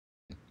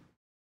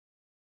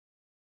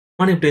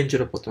మనం ఇప్పుడు ఏం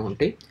చూడబోతాం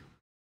అంటే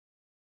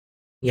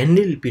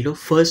ఎన్ఎల్పిలో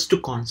ఫస్ట్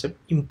కాన్సెప్ట్,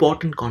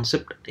 ఇంపార్టెంట్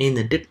కాన్సెప్ట్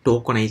ఏంటంటే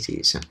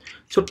టోకనైజేషన్.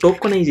 సో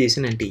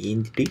టోకనైజేషన్ అంటే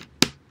ఏంటి?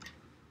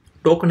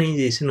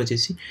 టోకనైజేషన్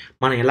వచ్చేసి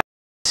మనం ఎలా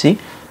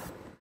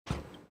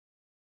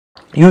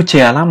యూజ్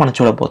చేయాలా మనం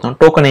చూడబోతాం.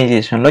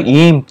 టోకనైజేషన్లో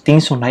ఏం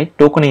థింగ్స్ ఉన్నాయి,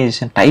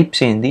 టోకనైజేషన్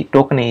టైప్స్ ఏంది,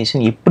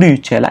 టోకనైజేషన్ ఎప్పుడు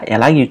యూజ్ చేయాలా,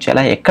 ఎలా యూజ్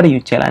చేయాలా, ఎక్కడ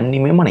యూజ్ చేయాలా అన్నీ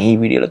మనం ఈ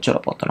వీడియోలో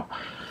చూడబోతున్నాం.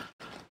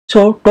 సో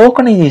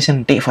టోకనైజేషన్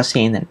అంటే ఫస్ట్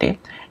ఏంటంటే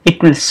it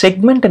will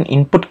segment and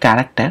input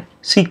character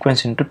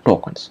sequence into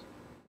tokens.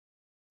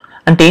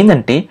 అంటే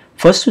ఏంటంటే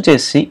ఫస్ట్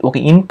వచ్చేసి ఒక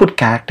ఇన్పుట్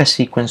క్యారెక్టర్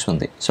సీక్వెన్స్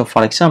ఉంది. సో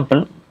ఫర్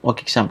ఎగ్జాంపుల్ ఒక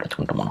ఎగ్జాంపుల్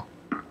ఎత్తుకుంటాం మనం.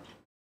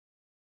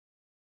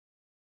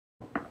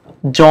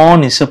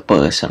 John is a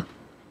person.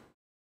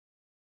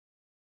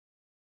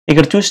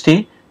 ఇక్కడ చూస్తే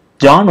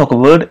జాన్ ఒక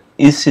వర్డ్,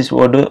 ఇస్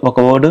వర్డ్ ఒక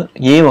వర్డ్,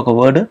 ఏ ఒక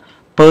వర్డ్,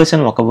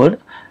 పర్సన్ ఒక వర్డ్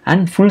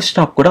అండ్ ఫుల్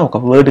స్టాప్ కూడా ఒక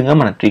వర్డ్గా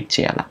మనం ట్రీట్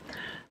చేయాలి.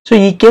 సో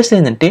ఈ కేసులో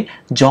ఏంటంటే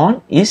జాన్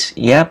ఈస్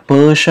ఏ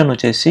పర్సన్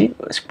వచ్చేసి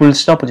ఫుల్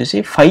స్టాప్ వచ్చేసి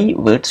 5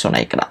 వర్డ్స్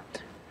ఉన్నాయి ఇక్కడ.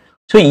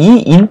 సో ఈ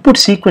ఇన్పుట్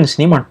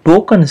సీక్వెన్స్ని మనం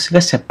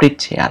టోకన్స్గా సెపరేట్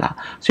చేయాలా.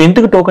 సో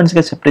ఎందుకు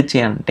టోకన్స్గా సెపరేట్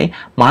చేయాలంటే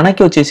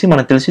మనకి వచ్చేసి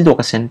మనకు తెలిసింది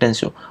ఒక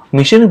సెంటెన్స్,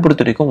 మిషన్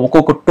పుడుతురికి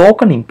ఒక్కొక్క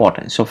token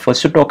important. So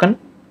first token,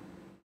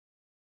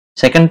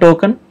 second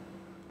token,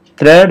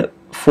 third,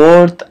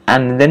 fourth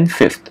and then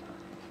fifth.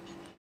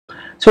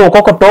 So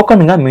ఒక్కొక్క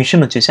టోకన్గా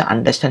మిషన్ వచ్చేసి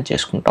అండర్స్టాండ్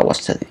చేసుకుంటూ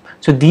వస్తుంది.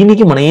 సో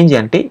దీనికి మనం ఏం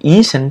చేయాలంటే ఈ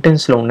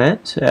సెంటెన్స్లో ఉన్న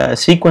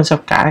సీక్వెన్స్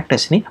ఆఫ్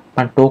క్యారెక్టర్స్ని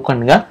మనం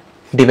టోకన్గా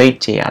డివైడ్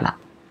చేయాలా.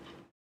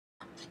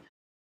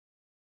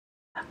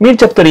 మీరు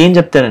చెప్తారు, ఏం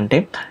చెప్తారంటే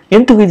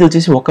ఎందుకు ఇది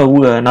వచ్చేసి ఒక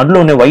నడులో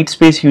ఉన్న వైట్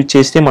స్పేస్ యూజ్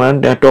చేస్తే మనం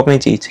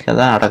టోకనైజ్ చేయొచ్చు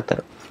కదా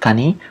అడుగుతారు.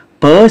 కానీ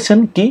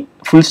పర్సన్కి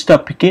ఫుల్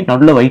స్టాప్కి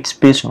నడులో వైట్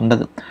స్పేస్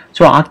ఉండదు.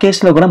 సో ఆ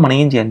కేసులో కూడా మనం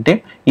ఏం చేయాలంటే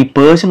ఈ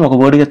పర్సన్ ఒక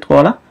వర్డ్గా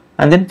ఎత్తుకోవాలా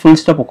అండ్ దెన్ ఫుల్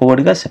స్టాప్ ఒక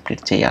వర్డ్గా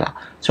సెపరేట్ చేయాలా.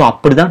 సో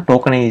అప్పుడుదా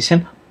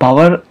టోకనైజేషన్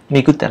పవర్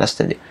మీకు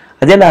తెలుస్తుంది.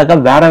 అదేలాగా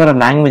వేరే వేరే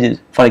లాంగ్వేజెస్,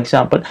 ఫర్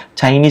ఎగ్జాంపుల్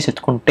చైనీస్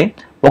ఎత్తుకుంటే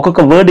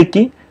ఒక్కొక్క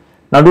వర్డ్కి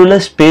నడువులో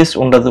స్పేస్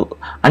ఉండదు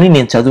అని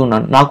నేను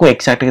చదువున్నాను, నాకు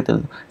ఎగ్జాక్ట్గా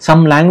తెలియదు.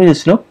 సమ్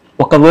లాంగ్వేజెస్లో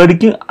ఒక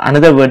వర్డ్కి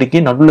అనదర్ వర్డ్కి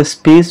నడువులో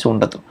స్పేస్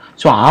ఉండదు.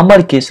 సో ఆ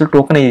మరి కేసులో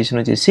టోకనైజేషన్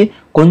వచ్చేసి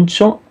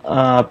కొంచెం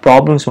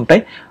ప్రాబ్లమ్స్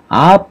ఉంటాయి.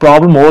 ఆ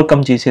problem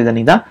overcome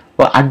చేసేదానిదా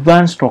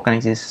advance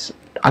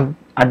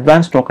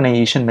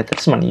tokenisation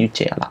methods మనం యూజ్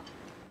చేయాలి.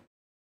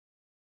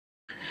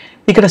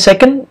 ఇక్కడ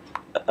సెకండ్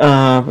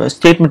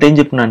స్టేట్మెంట్ ఏం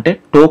చెప్తున్నా అంటే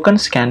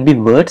tokens can be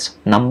words,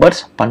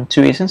 numbers,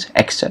 punctuations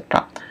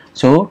etcetera.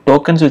 So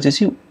tokens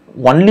వచ్చేసి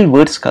ఓన్లీ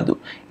వర్డ్స్ కాదు,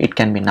 it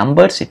can be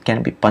numbers, it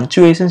can be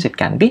punctuations, it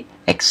can be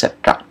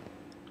etcetera.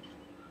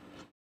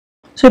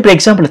 So ఇప్పుడు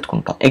example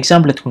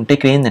ఎత్తుకుంటే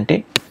ఇక్కడ ఏంటంటే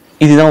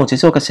ఇదిదా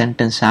వచ్చేసి ఒక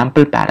సెంటెన్స్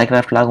శాంపుల్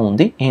పారాగ్రాఫ్ లాగా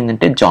ఉంది.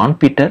 ఏంటంటే జాన్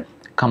పీటర్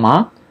కమా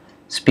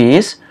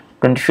స్పేస్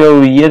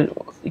 25 ఇయర్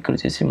ఇక్కడ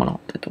వచ్చేసి మనం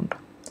ఎత్తుంటాం.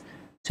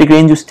 సో ఇక్కడ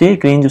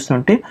ఏం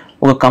చూస్తుంటే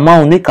ఒక కమా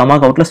ఉంది,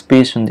 కమాకి అవుట్లో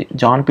స్పేస్ ఉంది.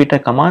 John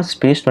Peter comma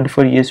space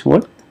 24 years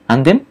old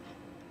and then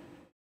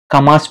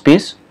comma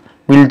space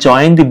will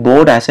join the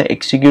board as a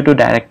executive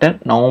director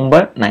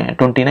November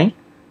 29.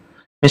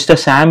 Mr.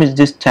 Sam is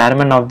this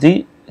chairman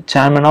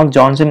of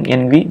Johnson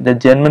NV, the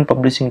German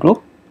publishing group.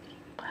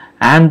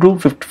 Andrew,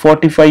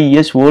 45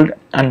 years old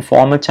and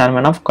former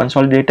chairman of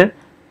Consolidated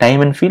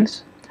Time and Fields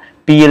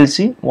PLC,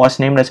 was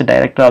named as a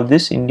director of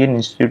this Indian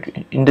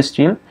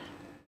Industrial.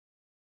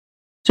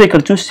 So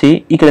ఇక్కడ చూస్తే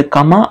ఇక్కడ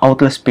కమా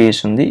అవతల space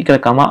ఉంది, ఇక్కడ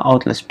కమా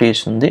అవతల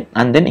space ఉంది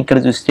and then ఇక్కడ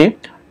చూస్తే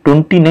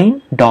 29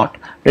 డాట్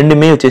రెండు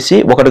మే వచ్చేసి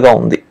ఒకటిగా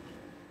ఉంది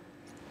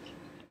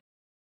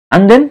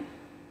అండ్ దెన్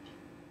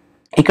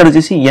ఇక్కడ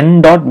వచ్చేసి ఎన్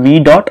dot we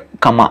dot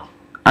comma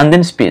and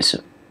then space.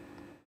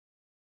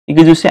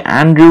 ఇక్కడ చూస్తే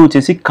ఆండ్రూ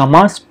వచ్చేసి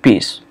కమా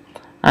space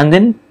and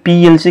then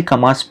PLC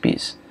comma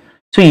space.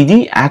 So ఇది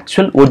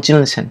యాక్చువల్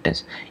ఒరిజినల్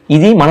సెంటెన్స్.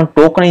 ఇది మనం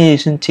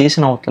టోకనైజేషన్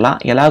చేసిన అవతల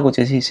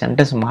ఎలాగొచ్చేసి ఈ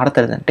సెంటెన్స్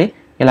మారుతుంది అంటే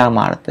ఎలా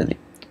మారుతుంది,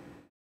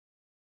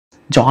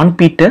 జాన్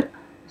పీటర్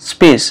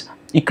స్పేస్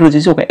ఇక్కడ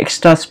వచ్చేసి ఒక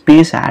ఎక్స్ట్రా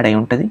స్పేస్ యాడ్ అయి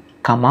ఉంటుంది,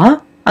 కమా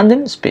అండ్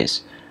దెన్ స్పేస్.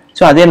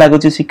 సో అదేలాగా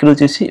వచ్చేసి ఇక్కడ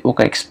వచ్చేసి ఒక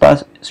ఎక్స్ట్రా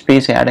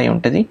స్పేస్ యాడ్ అయి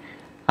ఉంటుంది.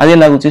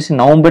 అదేలాగా వచ్చేసి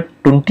November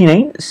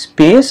 29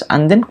 space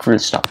and then full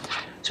stop.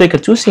 So ఇక్కడ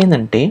చూసి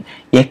ఏంటంటే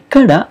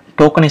ఎక్కడ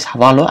టోకనైజ్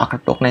అవ్వాలో అక్కడ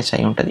టోకనైజ్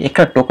అయి ఉంటుంది,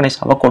 ఎక్కడ టోకనైజ్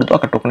అవ్వకూడదు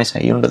అక్కడ టోకనైజ్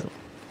అయ్యి ఉండదు.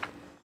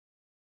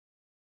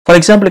 ఫర్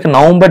ఎగ్జాంపుల్ ఇక్కడ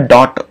నవంబర్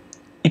డాట్,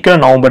 ఇక్కడ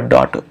నవంబర్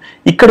డాట్,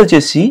 ఇక్కడ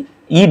వచ్చేసి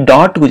ఈ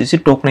డాట్ వచ్చేసి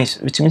tokenise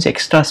which means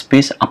extra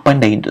space up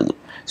and అయి ఉంటుంది.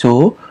 సో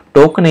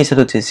టోకనైజర్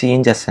వచ్చేసి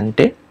ఏం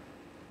చేస్తారంటే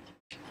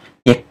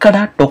ఎక్కడ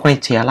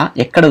టోకనైజ్ చేయాలా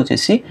ఎక్కడ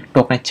వచ్చేసి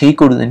టోకనైజ్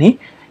చేయకూడదని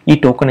ఈ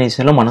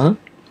టోకనైజర్లో మనం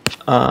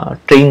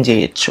ట్రైన్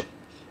చేయొచ్చు.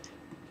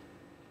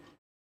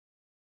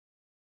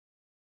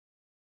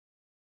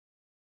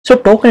 సో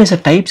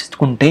టోకనైజర్ టైప్స్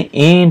ఎత్తుకుంటే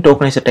ఏం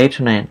టోకనైజర్ టైప్స్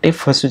ఉన్నాయంటే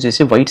ఫస్ట్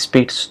వచ్చేసి వైట్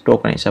స్పేస్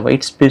టోకనైజర్.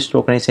 వైట్ స్పేస్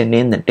టోకనైజర్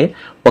ఏంటంటే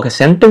ఒక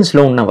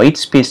సెంటెన్స్లో ఉన్న వైట్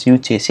స్పేస్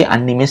యూజ్ చేసి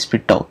అన్ని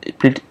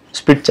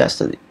స్ప్లిట్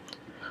చేస్తుంది.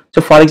 సో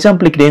ఫర్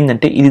ఎగ్జాంపుల్ ఇక్కడ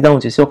ఏంటంటే ఇదిదా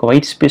వచ్చేసి ఒక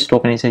వైట్ స్పేస్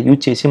టోకనైజర్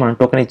యూజ్ చేసి మనం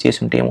టోకనైజ్ చేసి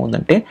ఉంటే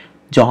ఏమవుతుందంటే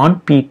జాన్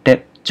పీటర్,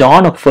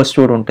 జాన్ ఒక ఫస్ట్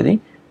వర్డ్ ఉంటుంది,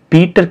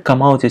 పీటర్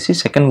కమా వచ్చేసి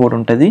సెకండ్ వర్డ్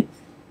ఉంటుంది.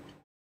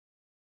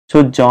 సో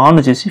జాన్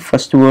వచ్చేసి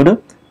ఫస్ట్ వర్డ్,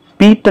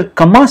 పీటర్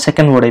కమా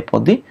సెకండ్ వర్డ్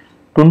అయిపోద్ది,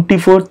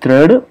 24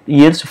 థర్డ్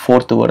ఇయర్స్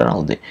ఫోర్త్ వర్డ్ అని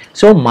అవుతుంది.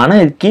 సో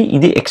మనకి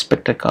ఇది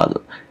ఎక్స్పెక్టెడ్ కాదు.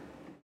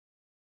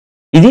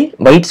 ఇది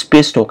వైట్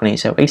స్పేస్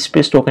టోకెనైజర్. వైట్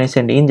స్పేస్ టోకెనైజర్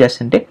అంటే ఏం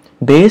చేస్తుంటే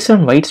బేస్డ్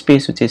ఆన్ వైట్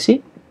స్పేస్ వచ్చేసి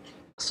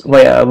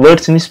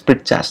వర్డ్స్ని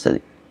స్ప్లిట్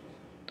చేస్తుంది.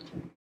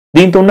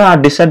 దీంతో ఉన్న ఆ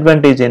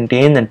డిసడ్వాంటేజ్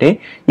ఏంటంటే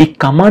ఈ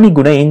కమాని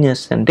కూడా ఏం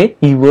చేస్తుందంటే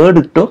ఈ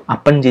వర్డ్తో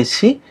అపెండ్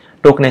చేసి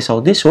టోకెనైజ్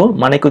అవుతుంది. సో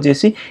మనకు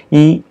వచ్చేసి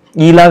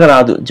ఇలాగా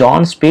రాదు,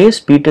 జాన్ స్పేస్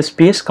పీటర్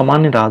స్పేస్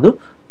కమాని రాదు,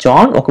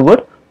 జాన్ ఒక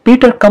వర్డ్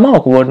పీటర్ కమా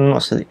ఒక వర్డ్ అని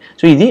వస్తుంది.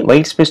 సో ఇది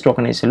వైట్ స్పేస్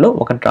టోకెనైజర్లో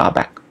ఒక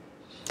drawback.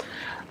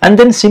 And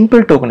then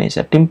simple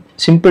టోకెనైజర్.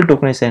 Simple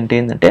టోకెనైజర్ అంటే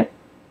ఏంటంటే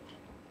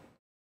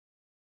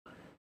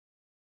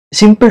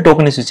సింపుల్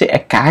టోకెనైజర్ వచ్చి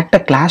a character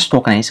class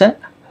tokenizer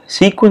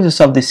sequences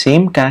of the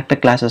same character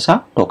classes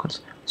are tokens.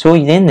 So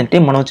ఇదేంటంటే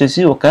మనం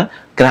వచ్చేసి ఒక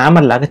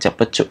గ్రామర్ లాగా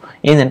చెప్పొచ్చు.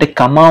 ఏంటంటే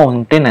కమా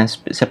ఉంటే నేను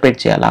సెపరేట్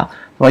చేయాలా,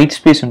 వైట్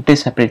స్పేస్ ఉంటే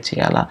సెపరేట్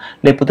చేయాలా,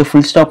 లేకపోతే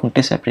ఫుల్ స్టాప్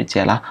ఉంటే సెపరేట్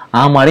చేయాలా,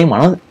 ఆ మరి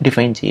మనం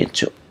డిఫైన్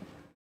చేయొచ్చు.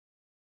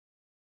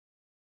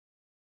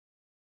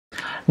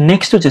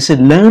 నెక్స్ట్ వచ్చేసి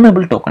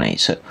లెర్నబుల్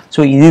టోకెనైజర్. సో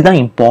ఇది ద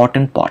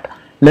ఇంపార్టెంట్ పార్ట్.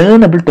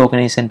 లెర్నబుల్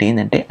టోకెనైజర్ అంటే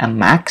ఏంటంటే a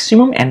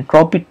maximum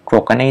entropy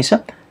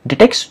tokenizer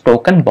detects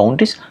token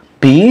boundaries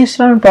based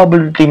on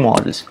probability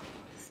models.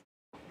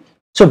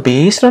 So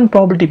based on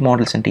probability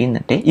models అంటే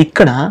ఏంటంటే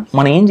ఇక్కడ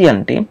మనం ఏం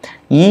చేయాలంటే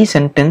ఈ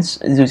సెంటెన్స్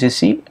ఇది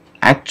వచ్చేసి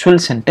యాక్చువల్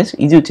సెంటెన్స్,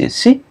 ఇది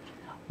వచ్చేసి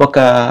ఒక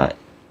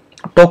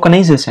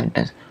టోకనైజర్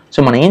సెంటెన్స్. సో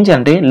మనం ఏం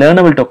చేయాలంటే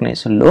లెర్నబుల్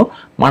టోకనైజర్లో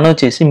మనం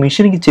వచ్చేసి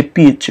మిషన్కి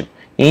చెప్పియచ్చు.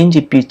 ఏం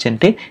చెప్పియచ్చు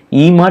అంటే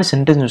ఈ మారి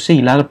సెంటెన్స్ వస్తే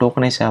ఇలాగ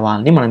టోకనైజ్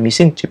అవ్వాలని మనం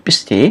మిషన్కి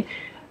చెప్పిస్తే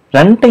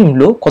రన్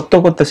టైంలో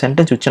కొత్త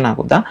సెంటెన్స్ వచ్చినా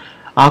కూడా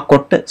ఆ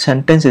కొత్త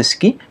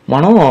సెంటెన్సెస్కి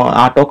మనం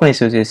ఆ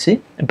టోకెనైజర్ చేసి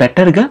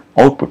బెటర్గా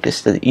అవుట్పుట్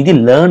ఇస్తుంది. ఇది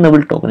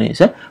learnable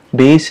టోకెనైజర్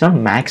based on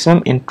maximum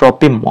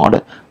entropy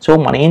model. So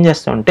మనం ఏం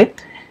చేస్తామంటే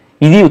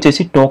ఇది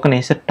వచ్చేసి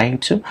టోకెనైజర్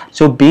టైప్స్.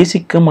 సో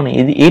బేసిక్గా మనం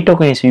ఏ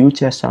టోకెనైజర్ యూజ్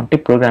చేస్తామంటే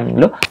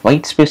ప్రోగ్రామింగ్లో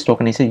వైట్ స్పేస్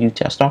టోకెనైజర్ యూజ్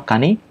చేస్తాం.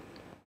 కానీ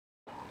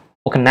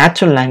ఒక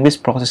న్యాచురల్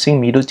లాంగ్వేజ్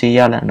ప్రాసెసింగ్ మీరు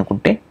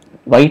చేయాలనుకుంటే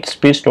వైట్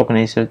స్పేస్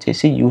టోకెనైజర్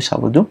చేసి యూజ్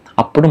అవ్వదు.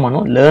 అప్పుడు మనం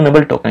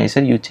లెర్నబుల్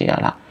టోకెనైజర్ యూజ్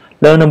చేయాలా.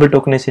 లెర్నబుల్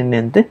టోకెనైజర్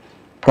ఏంటంటే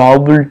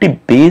ప్రాబిలిటీ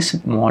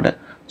బేస్డ్ మోడల్.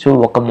 సో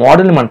ఒక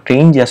మోడల్ని మనం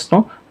ట్రైన్ చేస్తాం,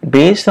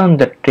 బేస్డ్ ఆన్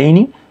ద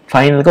ట్రైనింగ్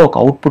ఫైనల్గా ఒక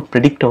అవుట్పుట్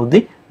ప్రిడిక్ట్ అవుద్ది,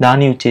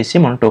 దాన్ని యూజ్ చేసి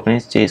మనం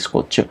టోకెనైజ్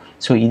చేసుకోవచ్చు.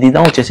 సో ఇది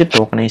వచ్చేసి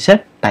టోకెనైజర్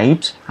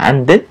టైప్స్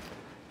అండ్ ద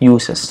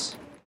యూసెస్.